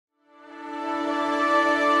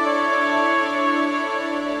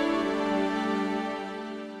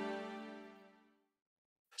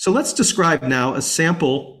So let's describe now a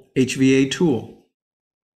sample HVA tool.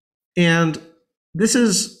 And this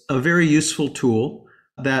is a very useful tool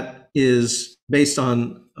that is based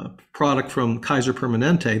on a product from Kaiser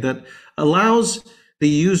Permanente that allows the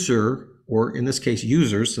user, or in this case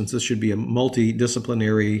users, since this should be a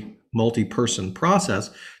multidisciplinary, multi-person process,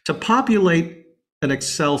 to populate an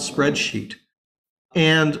Excel spreadsheet.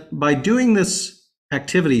 And by doing this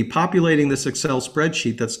activity, populating this Excel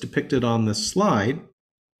spreadsheet that's depicted on this slide,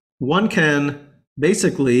 one can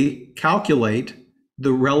basically calculate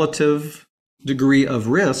the relative degree of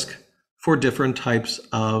risk for different types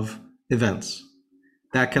of events.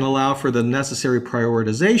 That can allow for the necessary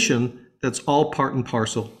prioritization that's all part and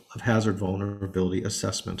parcel of hazard vulnerability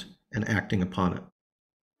assessment and acting upon it.